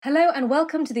Hello and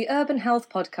welcome to the Urban Health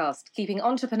Podcast, keeping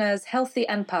entrepreneurs healthy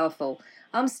and powerful.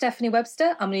 I'm Stephanie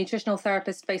Webster. I'm a nutritional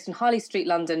therapist based in Harley Street,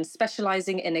 London,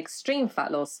 specialising in extreme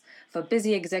fat loss for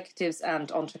busy executives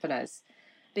and entrepreneurs.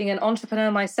 Being an entrepreneur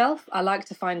myself, I like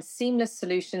to find seamless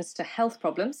solutions to health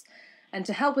problems. And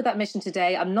to help with that mission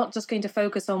today, I'm not just going to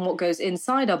focus on what goes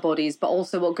inside our bodies, but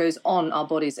also what goes on our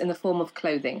bodies in the form of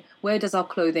clothing. Where does our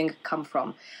clothing come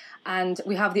from? And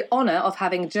we have the honour of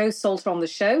having Jo Salter on the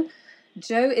show.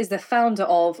 Jo is the founder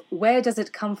of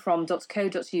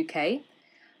wheredoesitcomefrom.co.uk,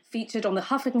 featured on the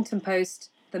Huffington Post,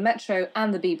 the Metro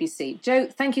and the BBC. Jo,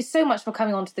 thank you so much for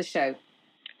coming on to the show.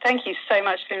 Thank you so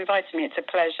much for inviting me. It's a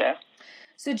pleasure.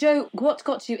 So Jo, what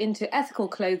got you into ethical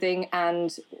clothing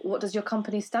and what does your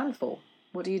company stand for?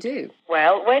 What do you do?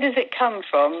 Well, where does it come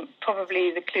from?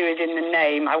 Probably the clue is in the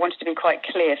name. I wanted to be quite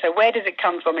clear. So where does it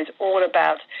come from is all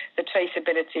about the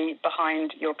traceability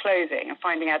behind your clothing and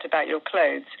finding out about your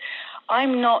clothes.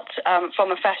 I'm not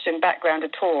from a fashion background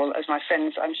at all, as my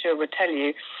friends I'm sure would tell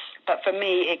you. But for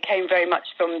me, it came very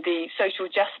much from the social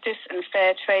justice and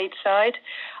fair trade side.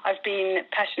 I've been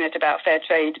passionate about fair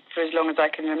trade for as long as I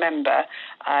can remember,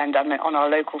 and I'm on our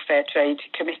local fair trade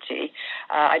committee.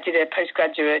 I did a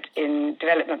postgraduate in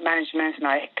development management, and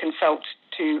I consult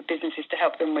to businesses to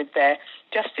help them with their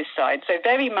justice side. So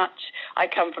very much I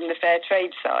come from the fair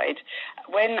trade side.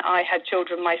 When I had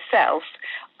children myself,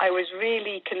 I was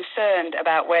really concerned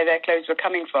about where their clothes were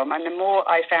coming from. And the more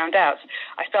I found out,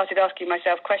 I started asking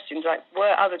myself questions like,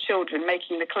 were other children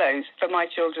making the clothes for my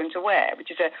children to wear? Which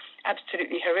is an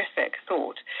absolutely horrific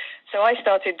thought. So I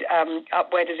started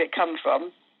up Where Does It Come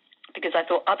From? Because I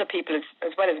thought other people,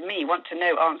 as well as me, want to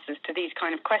know answers to these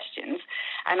kind of questions.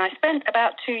 And I spent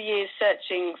about 2 years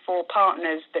searching for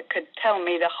partners that could tell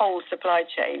me the whole supply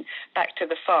chain back to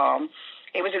the farm.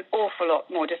 It was an awful lot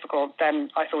more difficult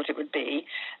than I thought it would be.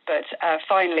 But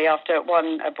finally, after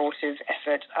one abortive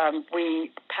effort,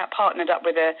 we partnered up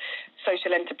with a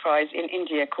social enterprise in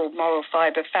India called Moral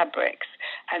Fibre Fabrics.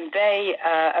 And they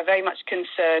are very much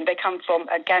concerned. They come from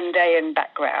a Gandhian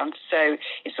background. So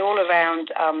it's all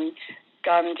around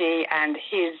Gandhi and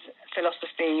his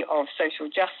philosophy of social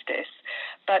justice.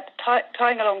 But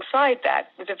tying alongside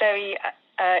that was a very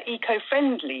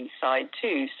eco-friendly side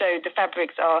too. So the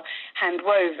fabrics are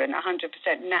hand-woven, 100%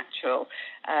 natural,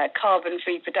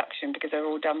 carbon-free production because they're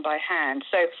all done by hand.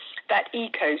 So that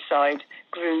eco side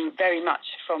grew very much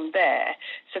from there.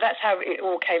 So that's how it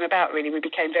all came about, really. We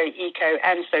became very eco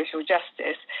and social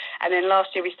justice. And then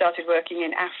last year we started working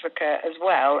in Africa as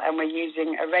well, and we're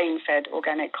using a rain-fed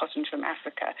organic cotton from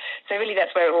Africa. So really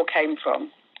that's where it all came from.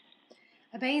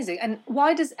 Amazing. And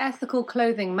why does ethical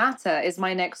clothing matter is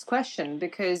my next question,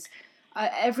 because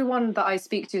everyone that I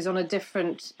speak to is on a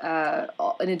different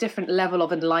level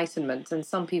of enlightenment, and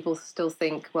some people still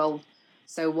think, well,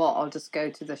 so what? I'll just go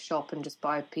to the shop and just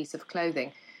buy a piece of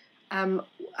clothing.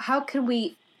 How can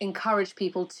we encourage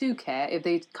people to care if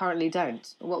they currently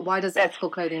don't? Why does ethical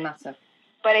clothing matter?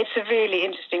 But it's a really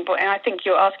interesting point, and I think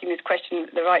you're asking this question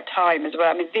at the right time as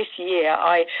well. I mean, this year,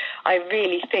 I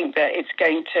really think that it's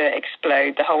going to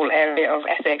explode, the whole area of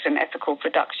ethics and ethical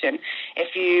production.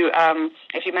 If you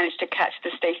managed to catch the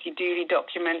Stacey Dooley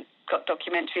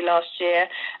documentary last year,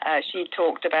 she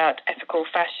talked about ethical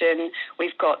fashion.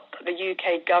 We've got the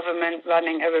UK government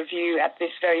running a review at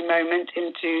this very moment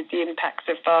into the impacts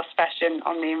of fast fashion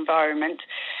on the environment.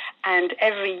 And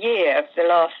every year, the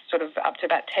last sort of up to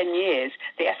about 10 years,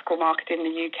 the ethical market in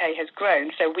the UK has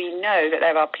grown. So we know that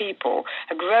there are people,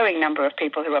 a growing number of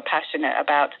people who are passionate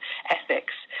about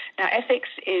ethics. Now, ethics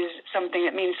is something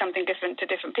that means something different to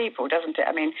different people, doesn't it?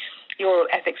 I mean, your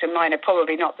ethics and mine are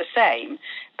probably not the same,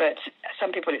 but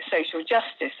some people it's social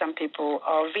justice, some people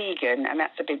are vegan, and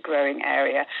that's a big growing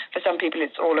area. For some people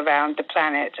it's all around the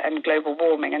planet and global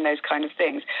warming and those kind of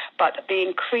things. But the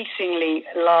increasingly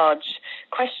large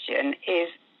question is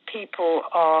people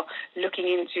are looking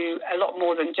into a lot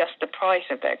more than just the price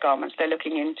of their garments. They're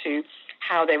looking into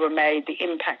how they were made, the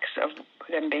impacts of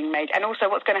them being made, and also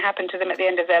what's going to happen to them at the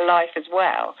end of their life as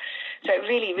well. So it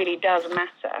really, really does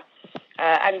matter.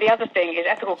 And the other thing is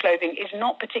ethical clothing is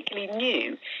not particularly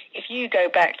new. If you go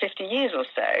back 50 years or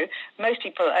so, most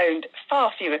people owned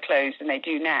far fewer clothes than they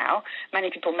do now.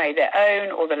 Many people made their own,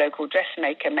 or the local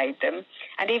dressmaker made them.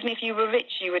 And even if you were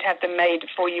rich, you would have them made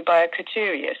for you by a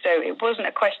couturier. So it wasn't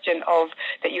a question of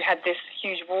that you had this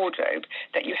huge wardrobe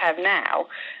that you have now.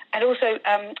 And also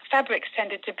fabrics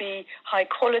tended to be high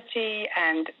quality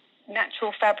and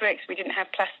natural fabrics. We didn't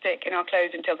have plastic in our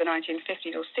clothes until the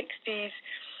 1950s or 60s.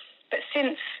 But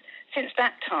since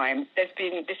that time, there's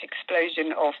been this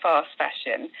explosion of fast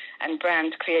fashion and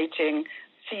brands creating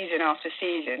season after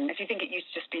season. If you think it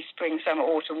used to just be spring, summer,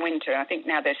 autumn, winter, and I think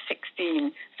now there's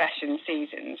 16 fashion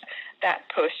seasons, that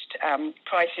pushed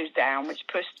prices down, which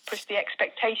pushed the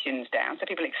expectations down. So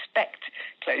people expect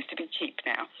clothes to be cheap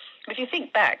now. If you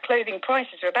think back, clothing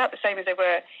prices are about the same as they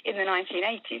were in the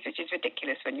 1980s, which is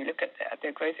ridiculous when you look at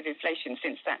the growth of inflation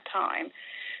since that time.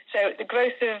 So the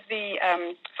growth of the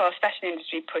fast fashion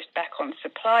industry pushed back on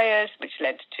suppliers, which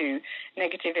led to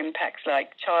negative impacts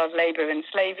like child labour and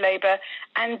slave labour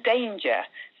and danger.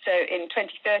 So in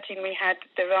 2013, we had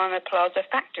the Rana Plaza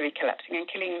factory collapsing and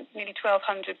killing nearly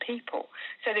 1,200 people.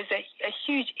 So there's a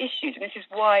huge issue, and this is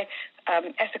why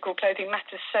ethical clothing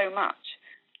matters so much.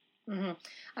 Mm-hmm.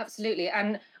 Absolutely.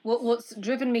 And what's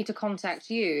driven me to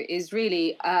contact you is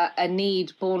really a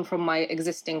need born from my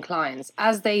existing clients.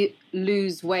 As they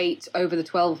lose weight over the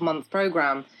 12-month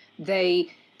program,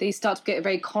 they start to get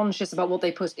very conscious about what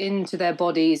they put into their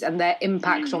bodies and their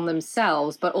impact on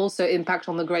themselves, but also impact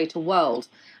on the greater world.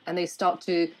 And they start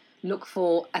to look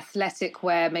for athletic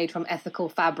wear made from ethical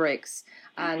fabrics.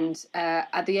 And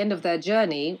at the end of their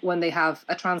journey, when they have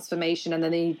a transformation and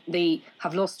then they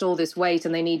have lost all this weight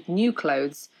and they need new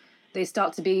clothes, they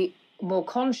start to be more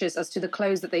conscious as to the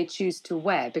clothes that they choose to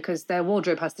wear, because their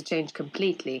wardrobe has to change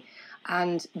completely.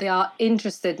 And they are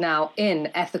interested now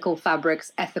in ethical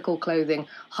fabrics, ethical clothing,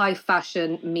 high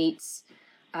fashion meets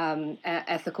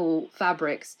ethical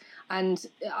fabrics. And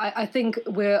I think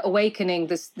we're awakening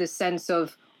this sense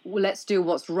of, well, let's do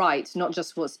what's right, not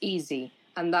just what's easy.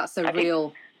 And that's I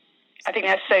think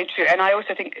that's so true. And I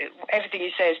also think everything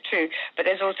you say is true, but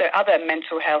there's also other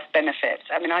mental health benefits.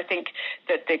 I mean, I think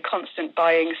that the constant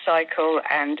buying cycle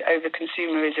and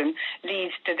over-consumerism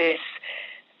leads to this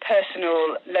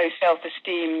personal low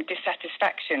self-esteem,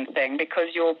 dissatisfaction thing,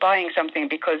 because you're buying something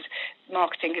because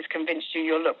marketing has convinced you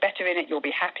you'll look better in it, you'll be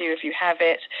happier if you have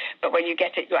it, but when you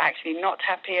get it, you're actually not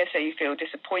happier, so you feel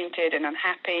disappointed and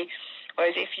unhappy.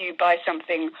 Whereas if you buy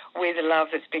something with love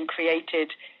that's been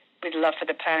created with love for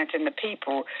the planet and the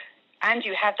people, and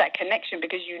you have that connection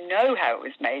because you know how it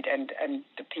was made and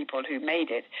the people who made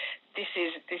it, this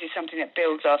is something that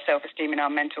builds our self-esteem and our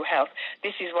mental health.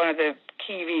 This is one of the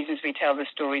key reasons we tell the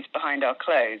stories behind our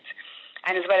clothes.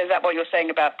 And as well as that, what you're saying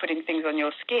about putting things on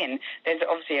your skin, there's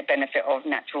obviously a benefit of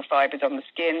natural fibres on the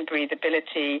skin,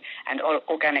 breathability, and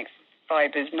organic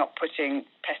fibres, not putting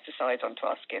pesticides onto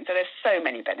our skin. So there's so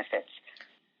many benefits.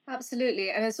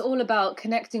 Absolutely. And it's all about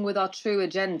connecting with our true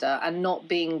agenda and not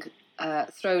being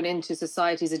thrown into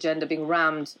society's agenda, being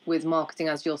rammed with marketing,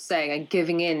 as you're saying, and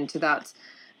giving in to that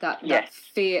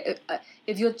fear.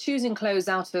 If you're choosing clothes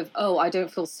out of, I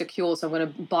don't feel secure, so I'm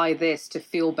going to buy this to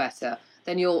feel better,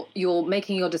 then you're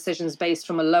making your decisions based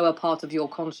from a lower part of your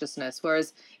consciousness.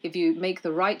 Whereas if you make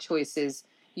the right choices,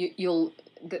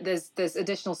 there's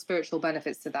additional spiritual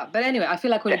benefits to that. But anyway, I feel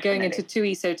like we're going into too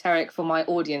esoteric for my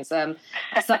audience. Some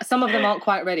of them aren't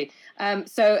quite ready.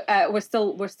 So we're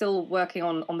still working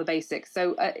on the basics.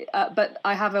 So, but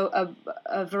I have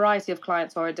a variety of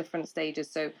clients who are at different stages.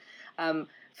 So,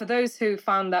 for those who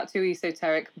found that too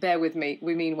esoteric, bear with me.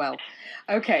 We mean well.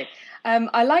 Okay.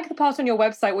 I like the part on your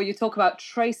website where you talk about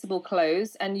traceable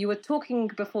clothes, and you were talking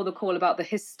before the call about the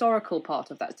historical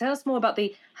part of that. Tell us more about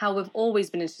how we've always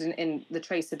been interested in the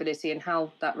traceability and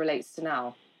how that relates to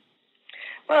now.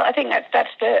 Well, I think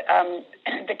that's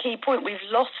the key point. We've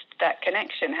lost that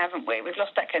connection, haven't we? We've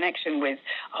lost that connection with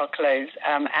our clothes,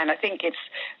 and I think it's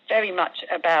very much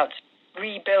about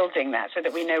rebuilding that so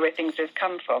that we know where things have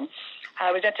come from.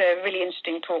 I was at a really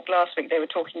interesting talk last week. They were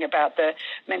talking about the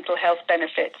mental health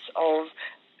benefits of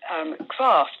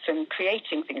crafts and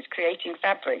creating things, creating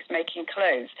fabrics, making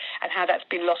clothes, and how that's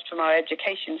been lost from our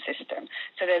education system.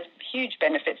 So there's huge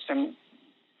benefits from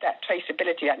that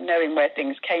traceability, that knowing where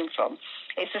things came from.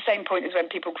 It's the same point as when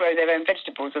people grow their own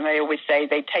vegetables and they always say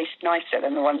they taste nicer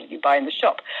than the ones that you buy in the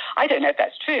shop. I don't know if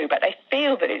that's true, but they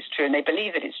feel that it's true and they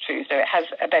believe that it's true, so it has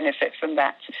a benefit from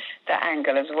that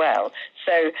angle as well.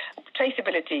 So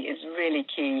traceability is really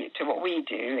key to what we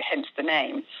do, hence the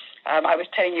name. I was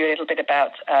telling you a little bit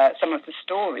about some of the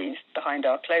stories behind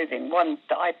our clothing. One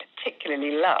that I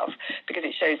particularly love because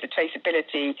it shows the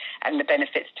traceability and the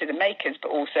benefits to the makers,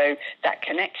 but also that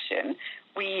connection.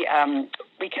 We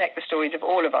collect the stories of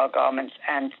all of our garments,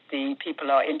 and the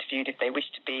people are interviewed if they wish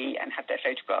to be and have their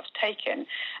photographs taken.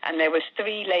 And there was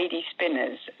 3 lady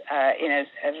spinners in a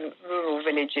rural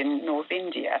village in North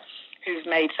India who've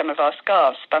made some of our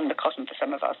scarves, spun the cotton for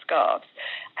some of our scarves.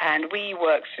 And we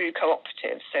work through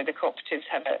cooperatives. So the cooperatives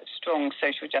have a strong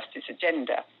social justice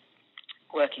agenda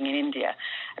working in India.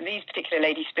 And these particular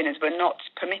lady spinners were not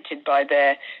permitted by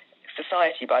their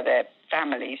society, by their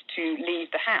families, to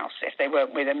leave the house if they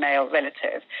weren't with a male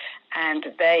relative. And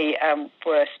they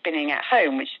were spinning at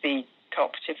home, which the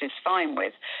cooperative is fine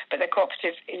with, but the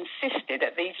cooperative insisted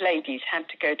that these ladies had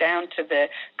to go down to the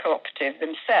cooperative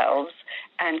themselves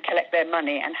and collect their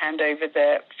money and hand over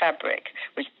the fabric,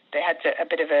 which they had a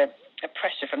bit of a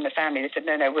pressure from the family. They said,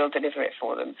 no, we'll deliver it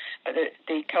for them. But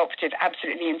the cooperative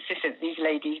absolutely insisted that these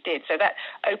ladies did. So that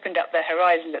opened up their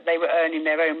horizon, that they were earning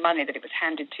their own money, that it was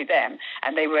handed to them,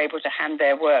 and they were able to hand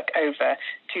their work over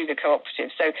to the cooperative.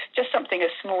 So just something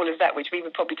as small as that, which we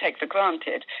would probably take for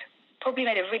granted, probably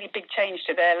made a really big change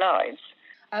to their lives.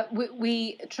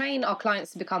 We train our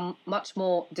clients to become much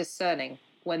more discerning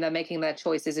when they're making their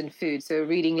choices in food. So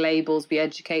reading labels, we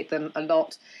educate them a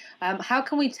lot. How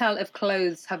can we tell if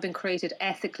clothes have been created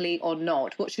ethically or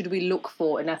not? What should we look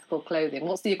for in ethical clothing?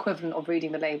 What's the equivalent of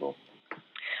reading the label?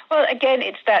 Well, again,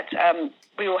 it's that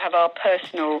we all have our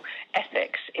personal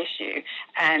ethics issue,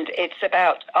 and it's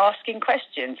about asking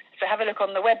questions. So have a look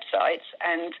on the websites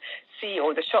and see,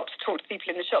 or the shops, talk to people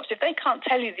in the shops. If they can't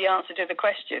tell you the answer to the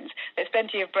questions, there's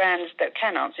plenty of brands that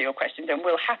can answer your questions and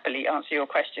will happily answer your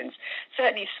questions.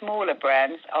 Certainly smaller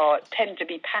brands tend to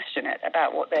be passionate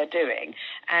about what they're doing,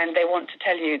 and they want to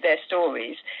tell you their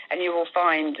stories, and you will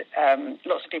find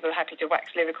lots of people happy to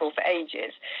wax lyrical for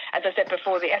ages. As I said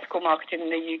before, the ethical market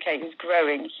in the UK is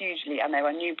growing hugely, and there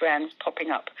are new brands popping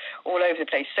up all over the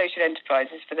place, social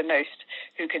enterprises for the most,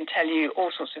 who can tell you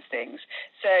all sorts of things.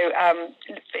 So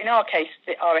in our case,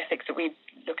 our ethics that we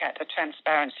look at are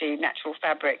transparency, natural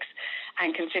fabrics,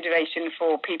 and consideration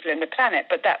for people and the planet.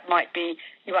 But you might be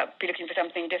looking for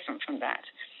something different from that.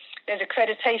 There's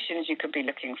accreditations you could be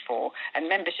looking for, and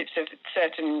memberships of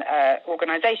certain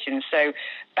organisations. So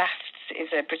BAFTS is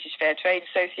a British Fair Trade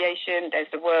Association. There's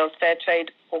the World Fair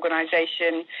Trade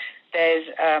Organisation. There's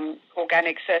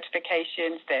organic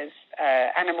certifications. There's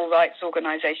animal rights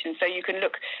organisations. So you can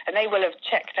look, and they will have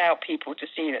checked out people to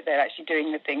see that they're actually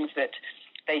doing the things that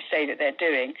they say that they're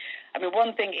doing. I mean, one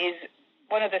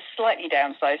of the slightly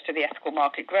downsides to the ethical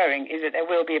market growing is that there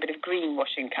will be a bit of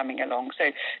greenwashing coming along.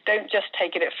 So don't just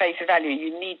take it at face value.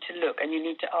 You need to look, and you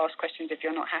need to ask questions if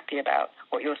you're not happy about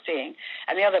what you're seeing.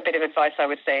 And the other bit of advice I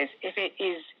would say is if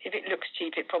it looks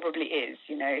cheap, it probably is.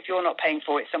 You know, if you're not paying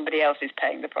for it, somebody else is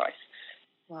paying the price.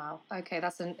 Wow. Okay,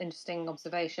 that's an interesting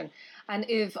observation. And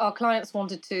if our clients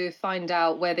wanted to find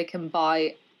out where they can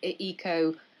buy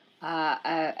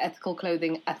ethical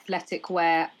clothing, athletic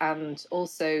wear, and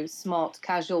also smart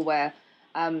casual wear,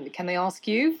 can they ask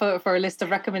you for a list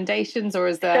of recommendations, or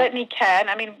is there? Certainly can.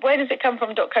 I mean, where does it come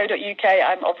from.co.uk?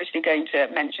 I'm obviously going to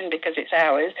mention because it's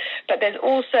ours, but there's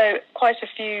also quite a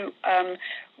few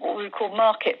what we call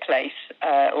marketplace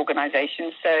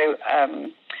organisations. So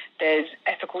there's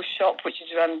Ethical Shop, which is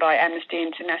run by Amnesty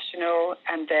International,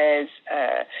 and there's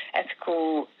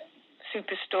Ethical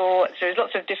Superstore. So there's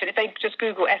lots of different, if they just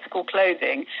Google ethical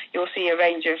clothing, you'll see a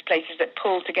range of places that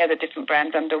pull together different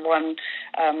brands under one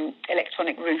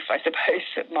electronic roof, I suppose,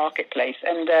 marketplace.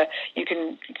 And you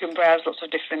can browse lots of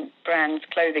different brands'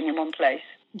 clothing in one place.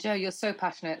 Jo, you're so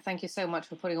passionate. Thank you so much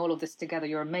for putting all of this together.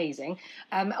 You're amazing.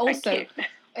 Also,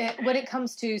 when it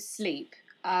comes to sleep,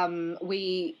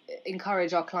 we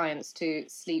encourage our clients to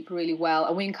sleep really well,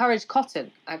 and we encourage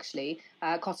cotton, actually,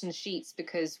 cotton sheets,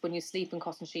 because when you sleep in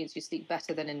cotton sheets, you sleep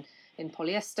better than in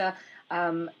polyester.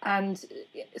 And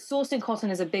sourcing cotton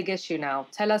is a big issue now.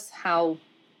 Tell us how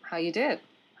you do it,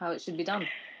 how it should be done.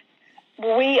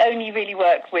 Well, we only really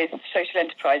work with social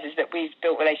enterprises that we've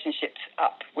built relationships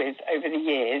up with over the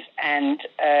years, and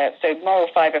so Moral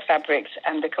Fibre Fabrics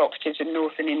and the cooperatives in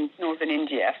northern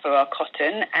India for our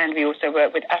cotton, and we also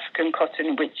work with African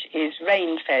cotton, which is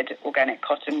rain-fed organic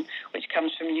cotton, which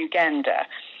comes from Uganda.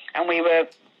 And we were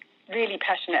really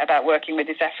passionate about working with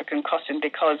this African cotton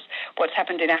because what's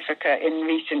happened in Africa in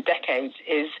recent decades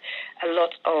is a lot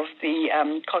of the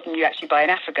cotton you actually buy in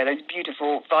Africa, those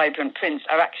beautiful, vibrant prints,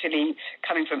 are actually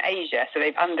coming from Asia. So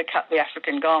they've undercut the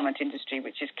African garment industry,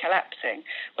 which is collapsing.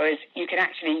 Whereas you can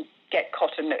actually get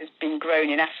cotton that has been grown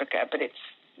in Africa, but it's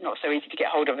not so easy to get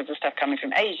hold of as the stuff coming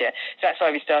from Asia. So that's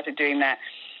why we started doing that.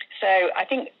 So I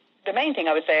think the main thing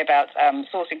I would say about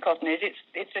sourcing cotton is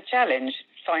it's a challenge,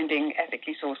 finding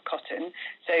ethically sourced cotton.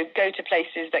 So go to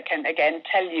places that can, again,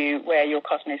 tell you where your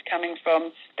cotton is coming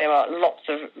from. There are lots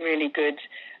of really good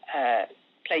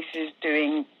places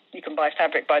you can buy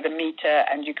fabric by the metre,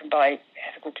 and you can buy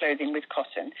ethical clothing with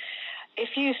cotton.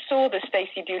 If you saw the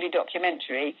Stacey Dooley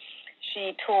documentary,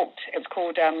 she talked, it was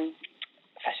called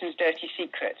Fashion's Dirty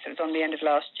Secrets. It was on the end of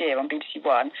last year on BBC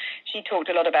One. She talked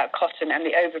a lot about cotton and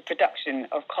the overproduction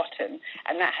of cotton,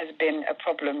 and that has been a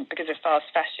problem because of fast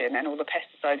fashion and all the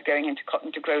pesticides going into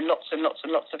cotton to grow lots and lots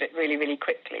and lots of it really, really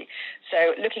quickly.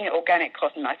 So looking at organic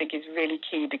cotton, I think, is really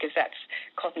key, because that's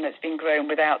cotton that's been grown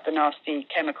without the nasty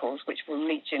chemicals which will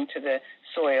leach into the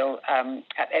soil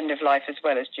at end of life as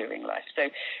well as during life. So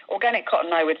organic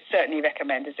cotton I would certainly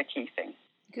recommend as a key thing.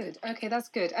 Good. Okay, that's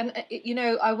good. And,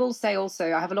 I will say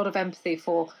also, I have a lot of empathy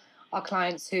for our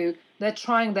clients who they're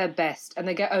trying their best and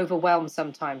they get overwhelmed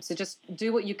sometimes. So just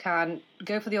do what you can,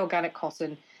 go for the organic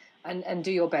cotton and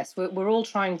do your best. We're all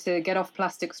trying to get off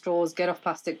plastic straws, get off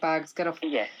plastic bags, get off.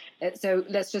 Yes. So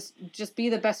let's just be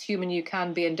the best human you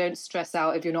can be, and don't stress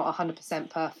out if you're not 100%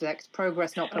 perfect.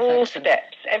 Progress, not perfection. Small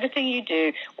steps. Everything you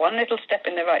do, one little step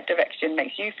in the right direction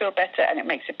makes you feel better, and it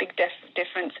makes a big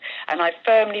difference. And I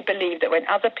firmly believe that when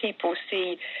other people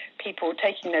see people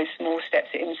taking those small steps,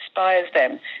 it inspires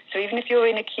them. So even if you're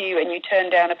in a queue and you turn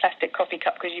down a plastic coffee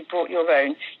cup because you brought your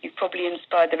own, you've probably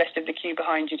inspired the rest of the queue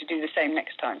behind you to do the same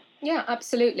next time. Yeah,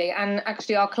 absolutely. And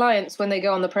actually our clients, when they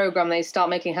go on the program, they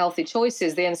start making healthy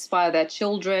choices. They inspire their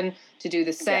children to do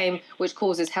the same, yes, which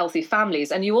causes healthy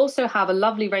families. And you also have a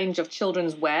lovely range of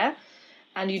children's wear,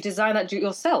 and you design that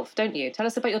yourself, don't you? Tell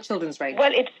us about your children's range.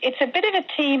 Well, it's a bit of a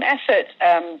team effort,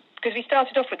 because we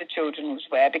started off with the children's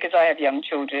wear, because I have young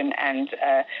children and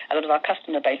a lot of our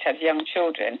customer base has young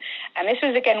children. And this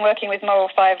was, again, working with Moral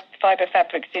Fibre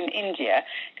Fabrics in India,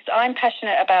 because I'm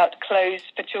passionate about clothes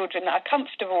for children that are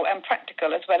comfortable and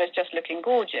practical, as well as just looking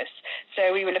gorgeous.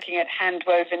 So we were looking at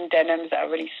hand-woven denims that are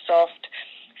really soft,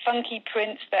 funky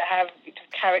prints that have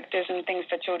characters and things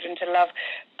for children to love.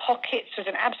 Pockets was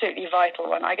an absolutely vital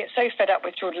one. I get so fed up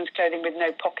with children's clothing with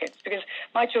no pockets, because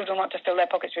my children want to fill their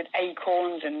pockets with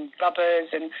acorns and rubbers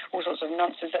and all sorts of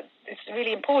nonsense that it's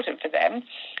really important for them.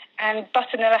 And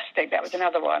button elastic, that was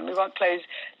another one. We want clothes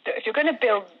that, if you're going to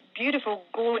build beautiful,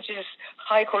 gorgeous,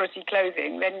 high-quality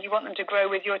clothing, then you want them to grow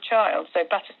with your child. So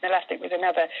button elastic was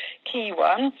another key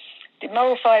one. The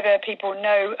Moral Fibre people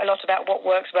know a lot about what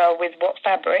works well with what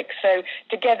fabric. So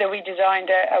together we designed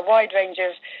a wide range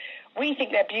of, we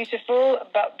think they're beautiful,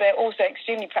 but they're also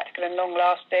extremely practical and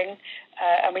long-lasting.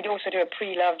 And we'd also do a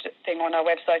pre-loved thing on our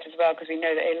website as well, because we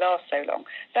know that they last so long.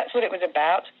 That's what it was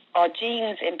about. Our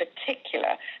jeans in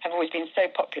particular have always been so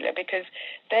popular because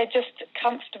they're just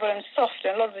comfortable and soft.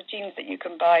 And a lot of the jeans that you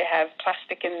can buy have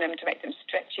plastic in them to make them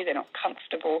stretchy. They're not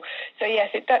comfortable. So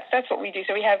yes, that's what we do.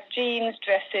 So we have jeans,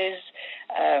 dresses,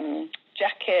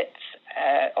 jackets,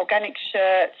 organic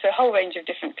shirts, a whole range of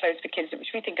different clothes for kids,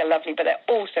 which we think are lovely, but they're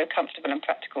also comfortable and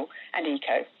practical and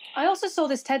eco. I also saw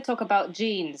this TED Talk about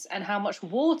jeans and how much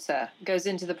water goes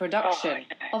into the production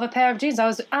of a pair of jeans. I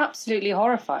was absolutely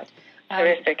horrified.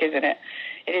 Horrific, isn't it?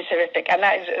 It is horrific. And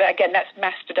that is, again, that's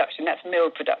mass production, that's mill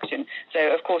production.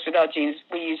 So, of course, with our jeans,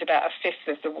 we use about a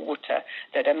fifth of the water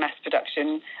that a mass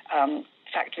production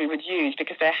factory would use,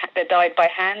 because they're dyed by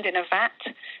hand in a vat.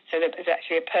 So there's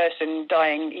actually a person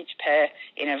dyeing each pair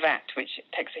in a vat, which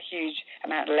takes a huge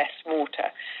amount less water.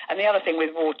 And the other thing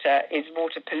with water is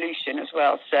water pollution as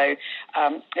well. So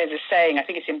there's a saying, I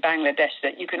think it's in Bangladesh,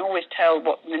 that you can always tell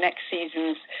what the next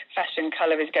season's fashion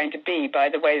colour is going to be by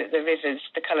the way that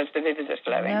the colours the rivers are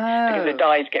flowing, because the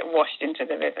dyes get washed into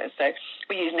the rivers. So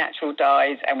we use natural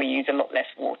dyes and we use a lot less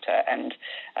water, and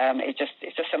it's just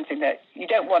something that you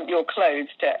don't want your clothes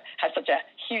to have such a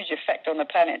huge effect on the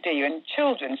planet, do you? And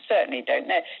children certainly don't.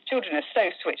 Children are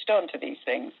so switched on to these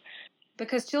things.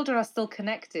 Because children are still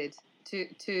connected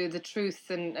to the truth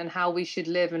and how we should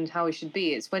live and how we should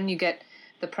be. It's when you get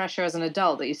the pressure as an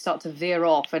adult that you start to veer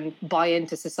off and buy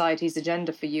into society's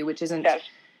agenda for you, which isn't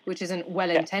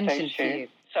well-intentioned so for you.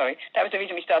 Sorry, that was the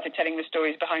reason we started telling the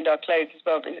stories behind our clothes as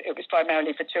well. It was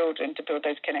primarily for children, to build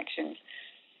those connections.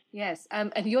 Yes,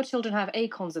 and your children have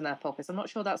acorns in their pockets. I'm not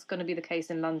sure that's going to be the case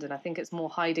in London. I think it's more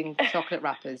hiding chocolate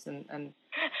wrappers and things.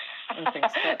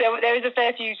 But there was a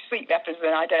fair few sweet wrappers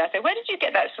when I said, where did you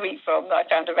get that sweet from that I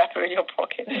found a wrapper in your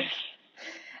pocket?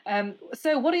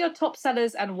 So what are your top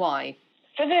sellers and why?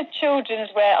 For the children's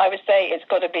wear, I would say it's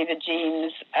got to be the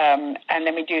jeans, and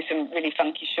then we do some really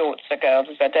funky shorts for girls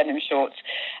as well, denim shorts,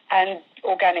 and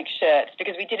organic shirts,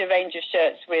 because we did a range of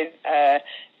shirts with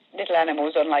little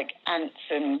animals on, like ants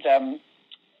and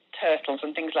turtles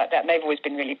and things like that, and they've always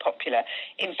been really popular.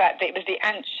 In fact, it was the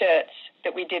ant shirts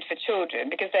that we did for children,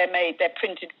 because they're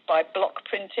printed by block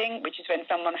printing, which is when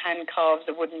someone hand carves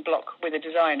a wooden block with a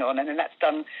design on, and then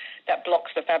that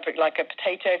blocks the fabric like a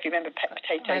potato. If you remember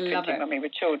potato printing when we were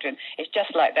children, it's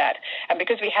just like that. And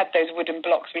because we had those wooden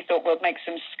blocks, we thought we'll make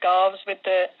some scarves with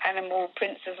the animal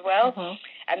prints as well.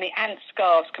 And the ant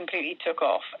scarves completely took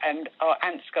off, and our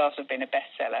ant scarves have been a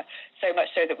bestseller. So much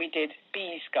so that we did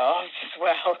bee scarves as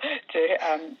well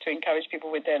to encourage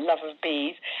people with their love of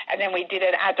bees. And then we did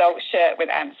an adult shirt with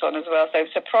ants on as well. So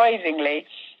surprisingly,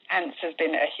 ants has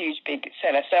been a huge, big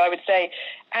seller. So I would say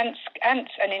ants and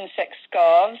insect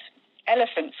scarves.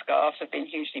 Elephant scarves have been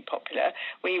hugely popular.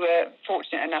 We were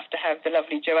fortunate enough to have the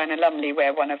lovely Joanna Lumley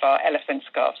wear one of our elephant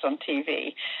scarves on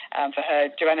TV for her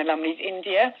Joanna Lumley's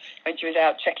India. When she was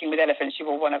out checking with elephants, she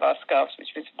wore one of our scarves, which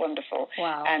was wonderful.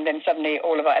 Wow. And then suddenly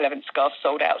all of our elephant scarves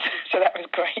sold out. So that was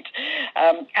great.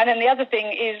 And then the other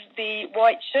thing is the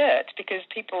white shirt, because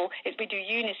we do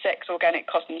unisex organic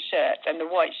cotton shirts, and the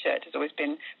white shirt has always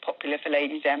been popular for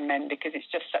ladies and men because it's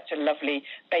just such a lovely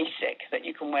basic that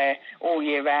you can wear all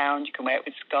year round. You can wear it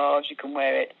with scarves, you can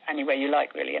wear it anywhere you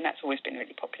like, really, and that's always been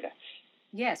really popular.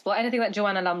 Yes, well, anything that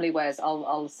Joanna Lumley wears,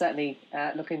 I'll certainly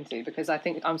look into, because I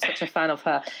think I'm such a fan of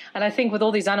her. And I think with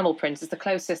all these animal prints, it's the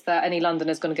closest that any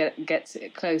Londoner is going to get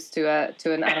close to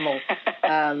an animal.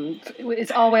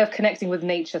 It's our way of connecting with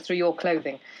nature through your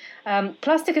clothing.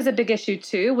 Plastic is a big issue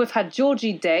too. We've had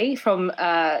Georgie Day from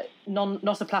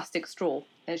Not a Plastic Straw.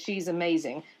 She's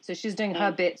amazing. So she's doing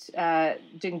her bit,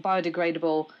 doing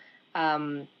biodegradable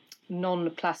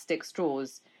non-plastic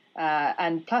straws.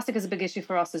 And plastic is a big issue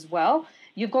for us as well.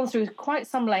 You've gone through quite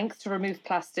some length to remove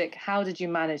plastic. How did you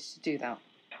manage to do that?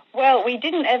 Well, we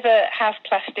didn't ever have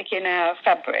plastic in our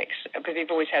fabrics because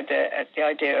we've always had the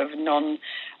idea of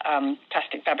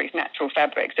non-plastic fabrics, natural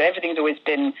fabrics. So everything's always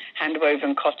been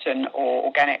hand-woven cotton or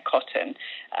organic cotton.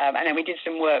 And then we did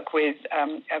some work with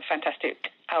a fantastic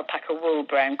alpaca wool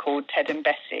brand called Ted and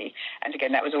Bessie. And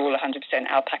again, that was all 100%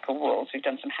 alpaca wool. So we've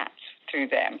done some hats through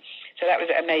them. So that was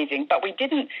amazing. But we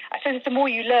didn't, I suppose it's the more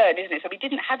you learn, isn't it? So we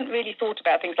hadn't really thought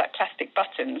about things like plastic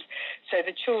buttons. So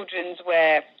the children's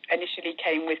wear initially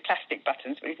came with plastic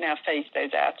buttons. We've now phased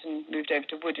those out and moved over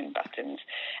to wooden buttons.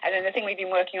 And then the thing we've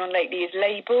been working on lately is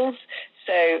labels.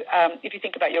 So if you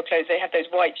think about your clothes, they have those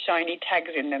white shiny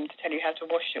tags in them to tell you how to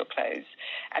wash your clothes.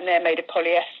 And they're made of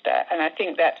polyester. And I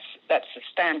think that's a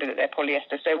standard that they're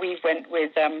polyester. So we've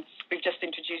just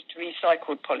introduced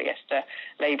recycled polyester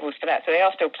labels for that. So they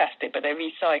are still plastic, but they're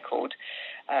recycled.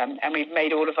 And we've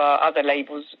made all of our other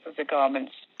labels of the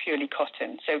garments purely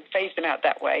cotton. So phased them out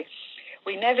that way.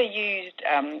 We never used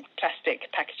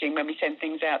plastic packaging when we send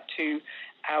things out to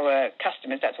our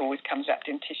customers. That always comes wrapped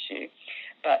in tissue.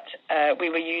 But we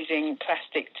were using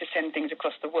plastic to send things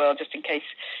across the world just in case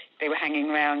they were hanging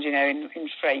around, in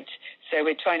freight. So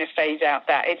we're trying to phase out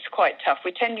that. It's quite tough.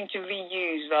 We're tending to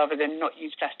reuse rather than not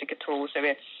use plastic at all. So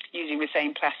we're using the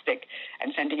same plastic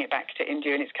and sending it back to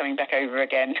India, and it's coming back over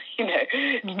again,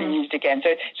 to be used again.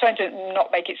 So trying to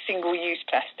not make it single-use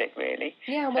plastic, really.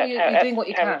 Yeah, well, you're doing what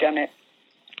you can. We've done it.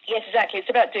 Yes, exactly. It's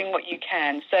about doing what you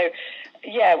can. So,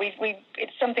 yeah,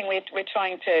 it's something we're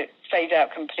trying to phase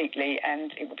out completely,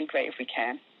 and it would be great if we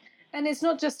can. And it's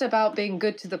not just about being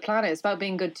good to the planet, it's about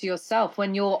being good to yourself.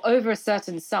 When you're over a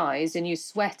certain size and you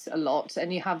sweat a lot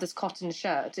and you have this cotton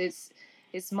shirt, it's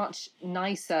much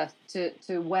nicer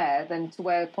to wear than to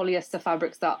wear polyester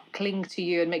fabrics that cling to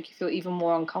you and make you feel even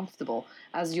more uncomfortable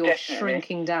as you're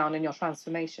shrinking down in your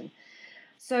transformation.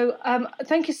 So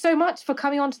thank you so much for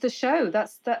coming on to the show.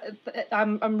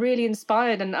 I'm really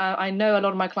inspired, and I know a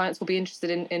lot of my clients will be interested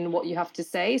in what you have to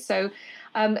say. So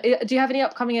do you have any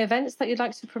upcoming events that you'd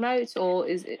like to promote, or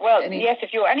is it? Well, yes,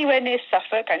 if you're anywhere near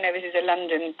Suffolk, I know this is a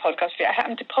London podcast. I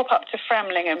happen to pop up to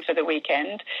Framlingham for the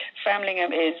weekend.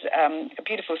 Framlingham is a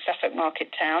beautiful Suffolk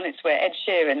market town. It's where Ed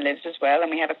Sheeran lives as well, and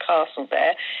we have a castle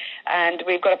there. And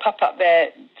we've got a pop-up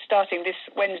there starting this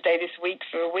Wednesday this week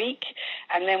for a week.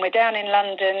 And then we're down in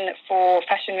London for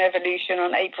Fashion Revolution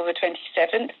on April the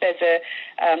 27th. There's a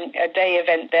day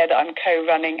event there that I'm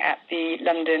co-running at the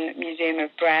London Museum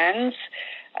of Brands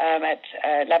at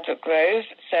Ladbroke Grove.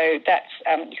 So that's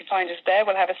you can find us there.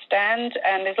 We'll have a stand,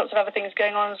 and there's lots of other things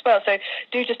going on as well. So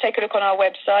do just take a look on our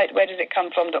website,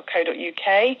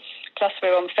 wheredoesitcomefrom.co.uk. Plus,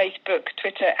 we're on Facebook,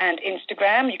 Twitter, and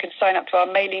Instagram. You can sign up to our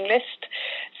mailing list.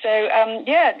 So,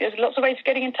 there's lots of ways of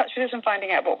getting in touch with us and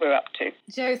finding out what we're up to.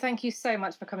 Jo, thank you so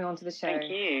much for coming on to the show.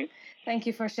 Thank you. Thank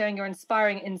you for sharing your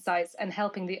inspiring insights and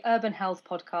helping the Urban Health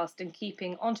podcast in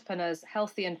keeping entrepreneurs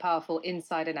healthy and powerful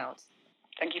inside and out.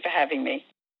 Thank you for having me.